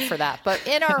enough credit for that. But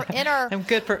in our I'm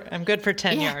good for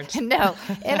 10 yards. No,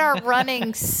 in our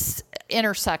running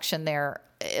intersection there,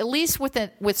 at least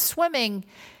with swimming,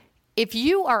 if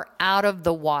you are out of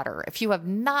the water, if you have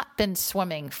not been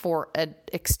swimming for an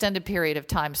extended period of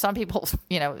time, some people,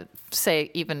 say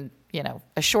even,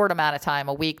 a short amount of time,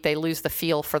 a week, they lose the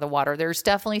feel for the water. There's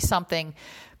definitely something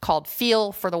called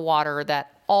feel for the water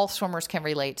that all swimmers can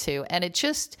relate to. And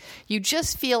you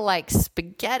just feel like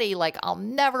spaghetti, like I'll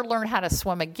never learn how to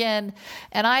swim again.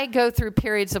 And I go through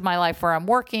periods of my life where I'm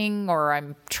working or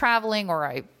I'm traveling or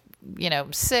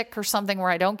I'm sick or something where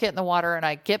I don't get in the water and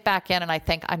I get back in and I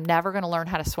think I'm never going to learn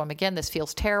how to swim again. This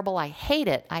feels terrible. I hate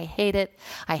it. I hate it.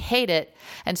 I hate it.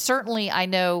 And certainly I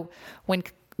know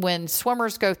when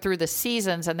swimmers go through the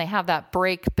seasons and they have that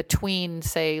break between,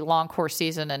 say, long course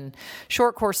season and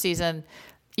short course season,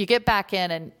 you get back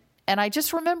in and I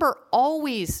just remember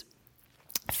always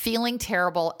feeling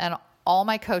terrible and all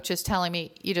my coaches telling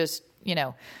me, you just,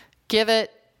 give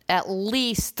it at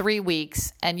least 3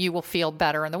 weeks and you will feel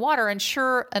better in the water. And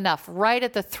sure enough, right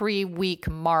at the 3-week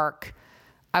mark,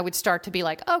 I would start to be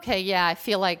like, okay, yeah, I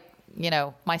feel like,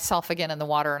 myself again in the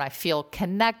water and I feel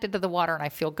connected to the water and I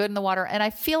feel good in the water. And I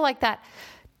feel like that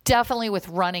definitely with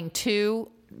running too,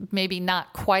 maybe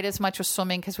not quite as much with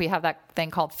swimming because we have that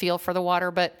thing called feel for the water,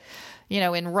 but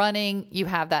in running you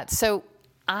have that. So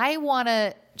I want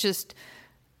to just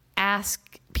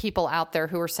ask people out there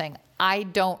who are saying, I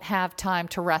don't have time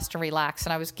to rest and relax.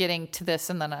 And I was getting to this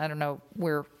and then I don't know,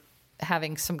 we're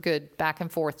having some good back and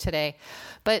forth today,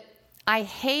 but I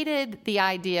hated the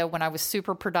idea when I was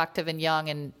super productive and young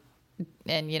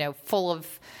and full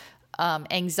of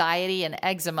anxiety and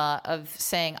eczema of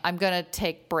saying, I'm going to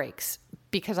take breaks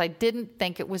because I didn't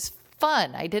think it was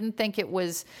fun. I didn't think it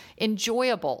was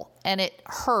enjoyable and it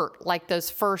hurt like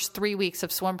those first 3 weeks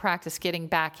of swim practice getting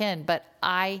back in. But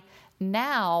I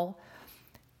now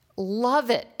love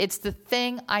it. It's the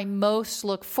thing I most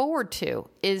look forward to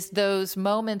is those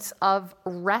moments of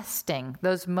resting,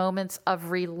 those moments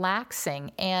of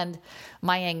relaxing. And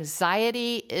my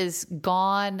anxiety is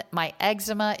gone. My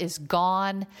eczema is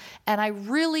gone. And I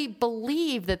really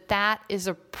believe that is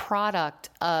a product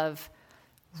of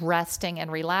resting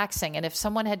and relaxing. And if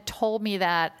someone had told me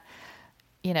that,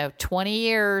 20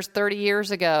 years, 30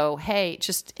 years ago, hey,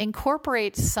 just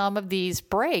incorporate some of these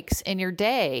breaks in your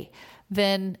day,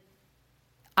 then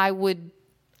I would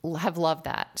have loved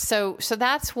that. So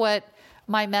that's what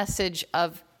my message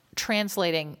of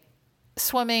translating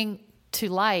swimming to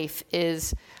life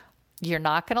is. You're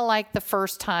not going to like the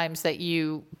first times that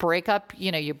you break up,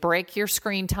 you break your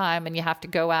screen time and you have to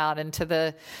go out into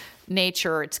the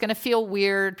nature. It's going to feel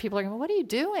weird. People are going, what are you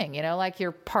doing? Like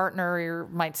your partner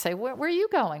might say, where are you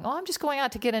going? Oh, I'm just going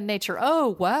out to get in nature.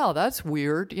 Oh, wow, that's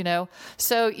weird.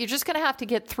 So you're just going to have to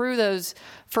get through those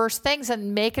first things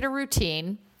and make it a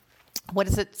routine. What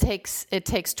does it takes? It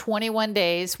takes 21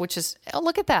 days, which is,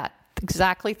 look at that.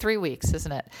 Exactly 3 weeks,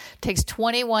 isn't it? It takes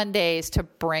 21 days to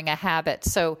bring a habit.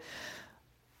 So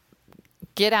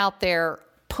get out there,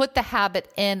 put the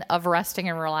habit in of resting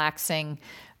and relaxing,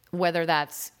 whether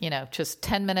that's, just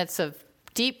 10 minutes of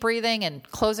deep breathing and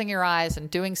closing your eyes and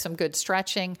doing some good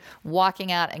stretching,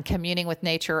 walking out and communing with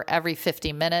nature every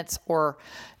 50 minutes or,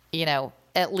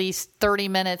 at least 30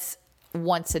 minutes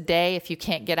once a day if you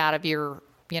can't get out of your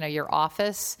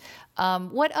office.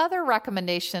 What other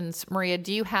recommendations, Maria,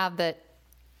 do you have that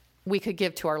we could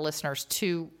give to our listeners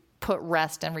to put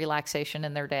rest and relaxation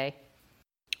in their day?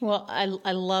 Well, I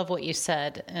love what you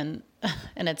said, and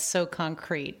it's so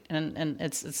concrete, and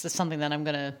it's something that I'm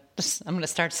gonna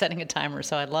start setting a timer.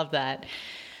 So I love that,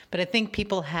 but I think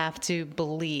people have to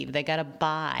believe, they got to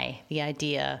buy the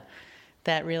idea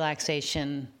that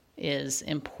relaxation is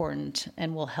important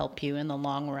and will help you in the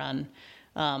long run.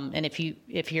 And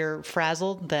if you're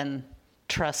frazzled, then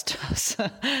trust us.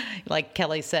 Like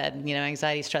Kelly said,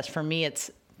 anxiety, stress. For me, it's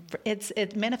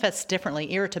it manifests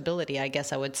differently. Irritability, I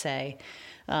guess I would say.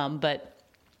 But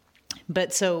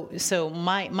so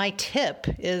my tip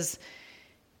is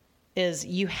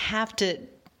you have to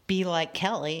be like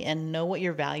Kelly and know what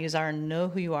your values are and know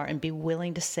who you are and be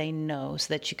willing to say no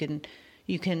so that you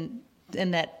can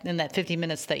in that 50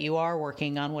 minutes that you are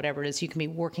working on whatever it is, you can be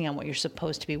working on what you're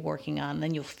supposed to be working on.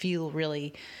 Then you'll feel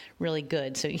really, really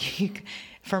good. So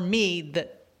for me,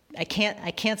 I can't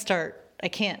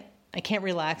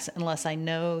relax unless I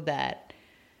know that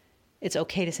it's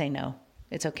okay to say no.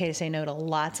 It's okay to say no to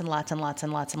lots and lots and lots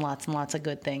and lots and lots and lots of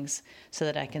good things so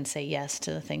that I can say yes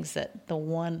to the things that the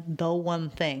one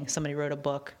thing. Somebody wrote a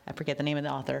book, I forget the name of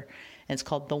the author, and it's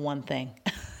called The One Thing.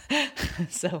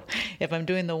 So if I'm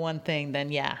doing the one thing, then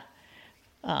yeah.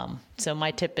 So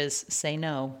my tip is say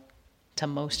no to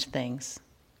most things.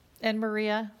 And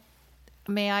Maria,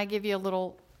 may I give you a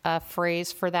little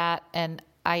phrase for that? And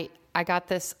I got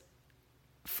this.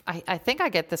 I think I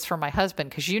get this from my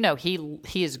husband because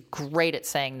he is great at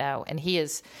saying no, and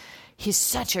he's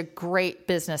such a great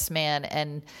businessman,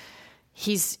 and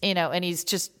he's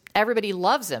just everybody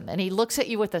loves him, and he looks at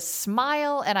you with a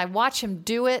smile, and I watch him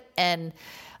do it, and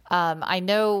I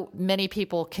know many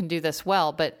people can do this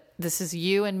well, but this is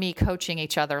you and me coaching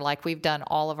each other like we've done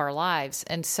all of our lives,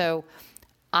 and so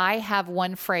I have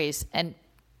one phrase, and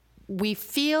we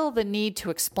feel the need to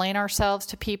explain ourselves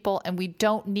to people, and we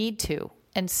don't need to.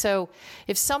 And so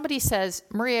if somebody says,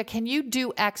 Maria, can you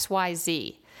do X, Y,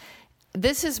 Z?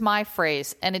 This is my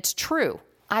phrase, and it's true.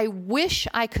 I wish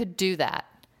I could do that,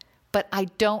 but I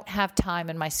don't have time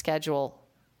in my schedule.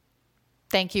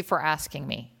 Thank you for asking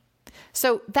me.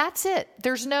 So that's it.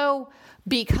 There's no,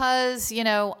 because,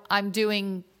 I'm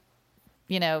doing,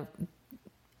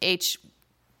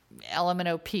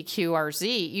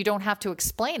 LMNOPQRZ, you don't have to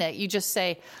explain it. You just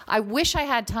say, I wish I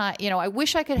had time, I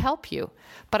wish I could help you,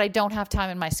 but I don't have time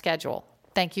in my schedule.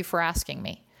 Thank you for asking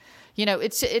me.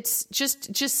 It's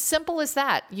just simple as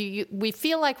that. We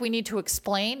feel like we need to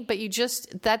explain, but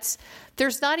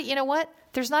there's not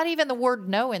even the word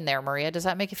no in there, Maria. Does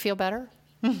that make you feel better?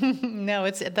 No,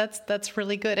 that's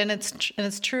really good. And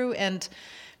it's true. And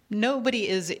nobody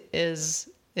is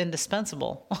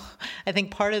indispensable. I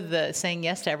think part of the saying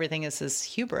yes to everything is this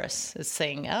hubris. Is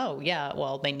saying, oh yeah,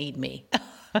 well, they need me.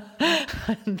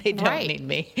 They don't need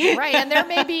me. Right. And there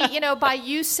may be, by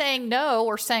you saying no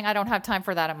or saying I don't have time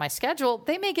for that in my schedule,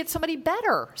 they may get somebody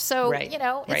better. So,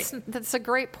 that's a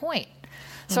great point.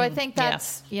 So I think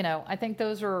that's, I think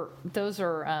those are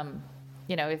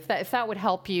if that would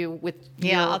help you with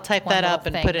I'll type that up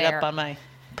and put it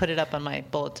up on my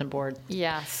bulletin board.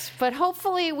 Yes. But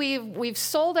hopefully we've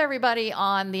sold everybody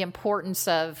on the importance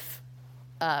of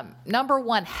number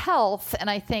one, health, and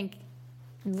I think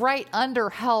right under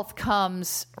health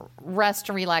comes rest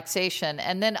and relaxation.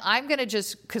 And then I'm going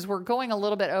to because we're going a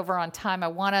little bit over on time, I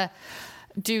want to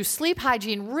do sleep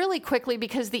hygiene really quickly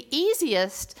because the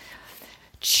easiest,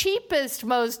 cheapest,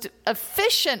 most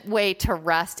efficient way to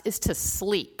rest is to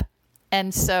sleep.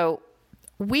 And so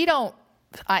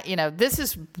this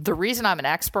is the reason I'm an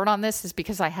expert on this is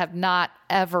because I have not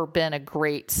ever been a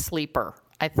great sleeper.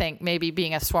 I think maybe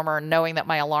being a swimmer and knowing that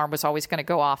my alarm was always going to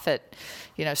go off at,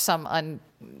 some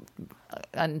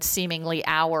unseemingly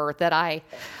hour that I,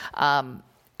 kind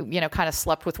of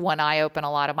slept with one eye open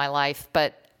a lot of my life.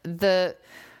 But the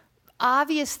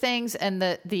obvious things and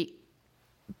the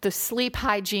sleep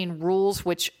hygiene rules,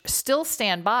 which still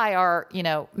stand by, are,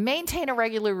 maintain a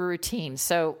regular routine.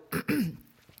 So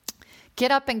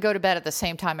get up and go to bed at the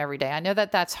same time every day. I know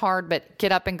that that's hard, but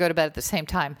get up and go to bed at the same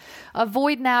time.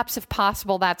 Avoid naps if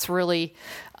possible. That's really,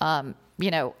 a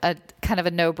kind of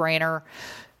a no-brainer.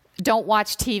 Don't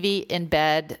watch TV in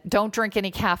bed. Don't drink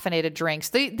any caffeinated drinks.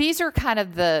 These are kind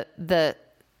of the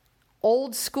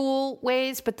old school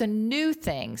ways, but the new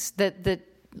things that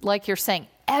like you're saying,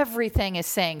 everything is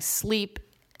saying sleep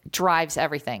drives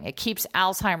everything. It keeps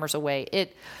Alzheimer's away.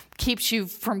 It keeps you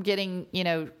from getting,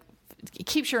 it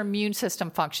keeps your immune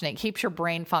system functioning, keeps your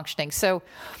brain functioning. So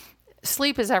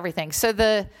sleep is everything. So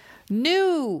the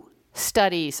new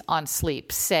studies on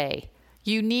sleep say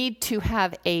you need to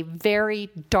have a very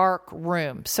dark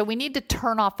room. So we need to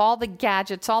turn off all the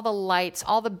gadgets, all the lights,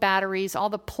 all the batteries, all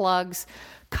the plugs,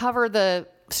 cover the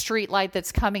street light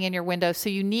that's coming in your window. So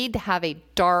you need to have a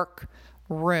dark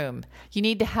room. You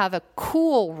need to have a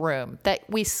cool room that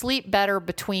we sleep better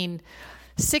between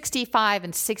 65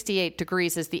 and 68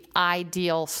 degrees is the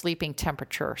ideal sleeping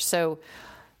temperature. So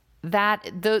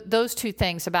those two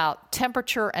things about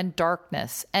temperature and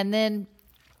darkness. And then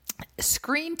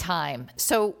Screen time.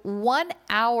 So 1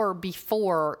 hour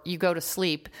before you go to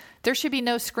sleep, there should be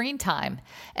no screen time.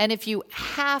 And if you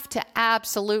have to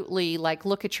absolutely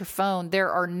look at your phone,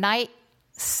 there are night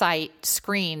sight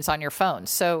screens on your phone.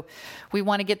 So we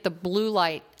want to get the blue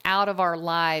light out of our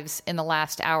lives in the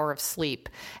last hour of sleep.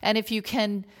 And if you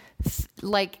can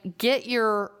get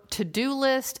your to-do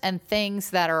list and things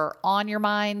that are on your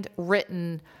mind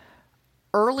written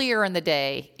earlier in the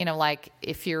day,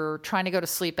 if you're trying to go to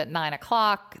sleep at 9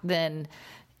 o'clock, then,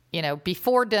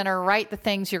 before dinner, write the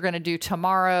things you're going to do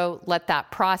tomorrow, let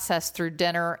that process through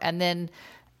dinner. And then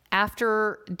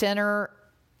after dinner,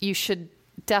 you should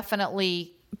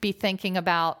definitely be thinking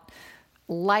about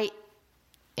light,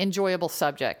 enjoyable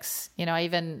subjects. I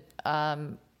even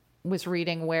was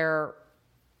reading where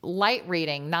light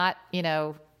reading, not,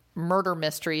 murder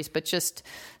mysteries, but just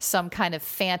some kind of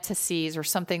fantasies or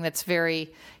something that's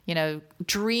very,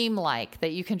 dreamlike,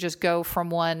 that you can just go from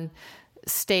one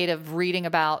state of reading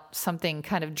about something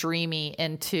kind of dreamy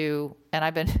into, and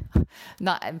I've been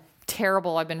I'm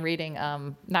terrible. I've been reading,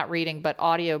 not reading, but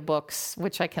audiobooks,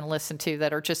 which I can listen to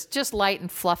that are just light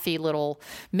and fluffy little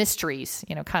mysteries,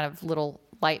 kind of little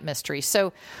light mysteries.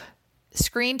 So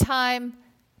screen time,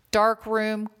 dark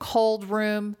room, cold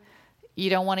room. You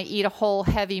don't want to eat a whole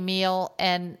heavy meal,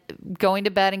 and going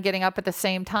to bed and getting up at the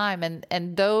same time.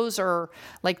 And those are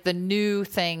the new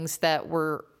things that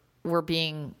we're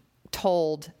being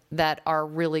told that are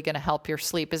really going to help your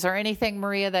sleep. Is there anything,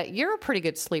 Maria, that you're a pretty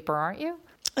good sleeper, aren't you?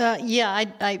 Yeah,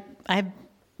 I'm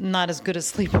not as good a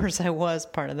sleeper as I was.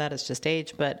 Part of that is just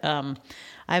age, but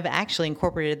I've actually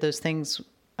incorporated those things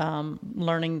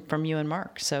learning from you and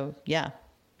Mark. So yeah.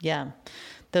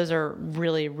 Those are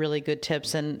really, really good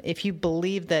tips. And if you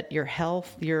believe that your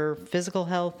health, your physical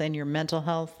health and your mental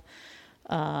health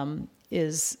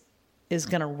is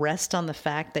going to rest on the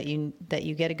fact that you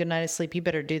get a good night of sleep, you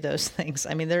better do those things.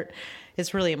 I mean,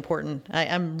 it's really important.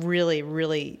 I'm really,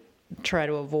 really try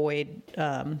to avoid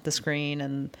the screen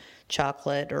and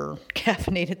chocolate or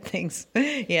caffeinated things.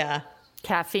 Yeah.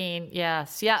 Caffeine,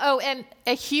 yes. Yeah. Oh, and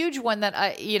a huge one that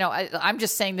I'm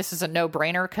just saying this is a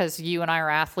no-brainer because you and I are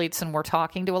athletes and we're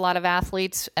talking to a lot of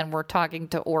athletes and we're talking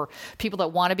to, or people that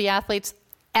want to be athletes,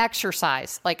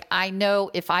 exercise. I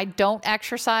know if I don't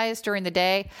exercise during the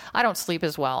day, I don't sleep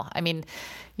as well. I mean,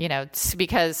 it's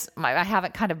because I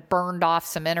haven't kind of burned off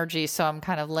some energy. So I'm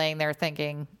kind of laying there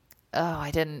thinking, oh,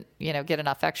 I didn't, get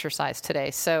enough exercise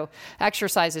today. So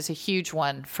exercise is a huge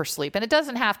one for sleep. And it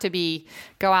doesn't have to be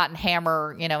go out and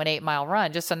hammer, an 8-mile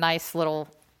run. Just a nice little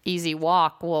easy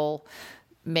walk will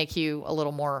make you a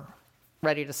little more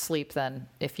ready to sleep than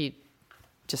if you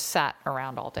just sat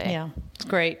around all day. Yeah, it's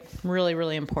great. Really,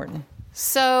 really important.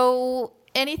 So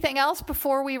anything else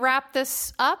before we wrap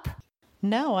this up?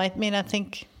 No, I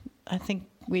think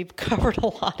we've covered a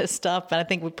lot of stuff, and I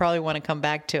think we probably want to come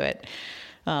back to it.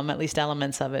 At least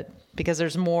elements of it, because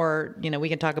there's more, we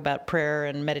can talk about prayer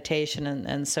and meditation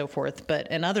and so forth,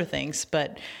 and other things.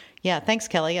 But yeah, thanks,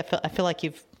 Kelly. I feel like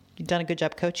you've done a good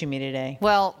job coaching me today.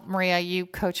 Well, Maria, you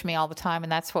coach me all the time,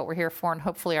 and that's what we're here for. And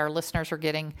hopefully our listeners are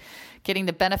getting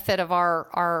the benefit of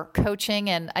our coaching.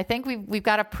 And I think we've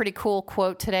got a pretty cool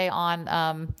quote today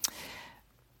on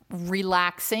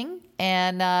relaxing.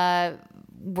 And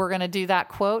we're going to do that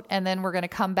quote, and then we're going to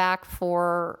come back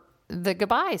for the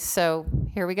goodbyes. So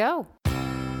here we go.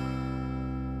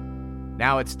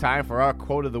 Now it's time for our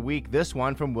quote of the week. This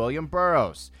one from William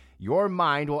Burroughs. Your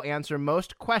mind will answer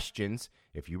most questions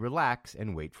if you relax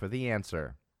and wait for the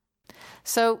answer.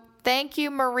 So thank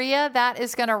you, Maria. That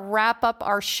is going to wrap up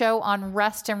our show on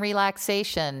rest and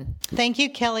relaxation. Thank you,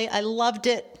 Kelly. I loved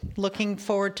it. Looking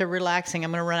forward to relaxing.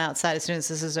 I'm going to run outside as soon as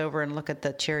this is over and look at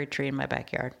the cherry tree in my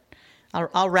backyard.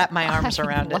 I'll wrap my arms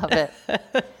around it. I love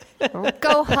it.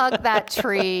 Go hug that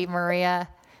tree, Maria.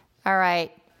 All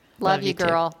right. Love you,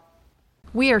 girl. Too.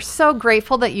 We are so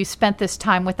grateful that you spent this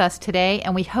time with us today,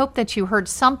 and we hope that you heard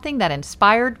something that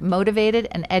inspired, motivated,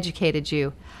 and educated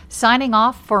you. Signing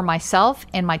off for myself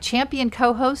and my champion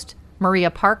co-host, Maria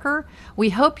Parker,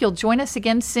 we hope you'll join us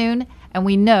again soon, and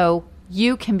we know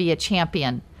you can be a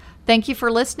champion. Thank you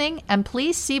for listening, and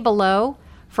please see below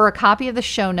for a copy of the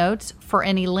show notes for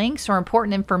any links or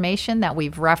important information that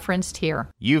we've referenced here.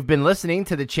 You've been listening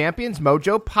to the Champions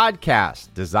Mojo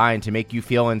podcast, designed to make you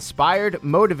feel inspired,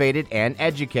 motivated, and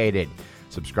educated.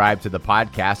 Subscribe to the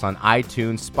podcast on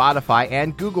iTunes, Spotify,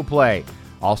 and Google Play.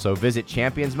 Also visit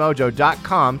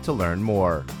championsmojo.com to learn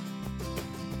more.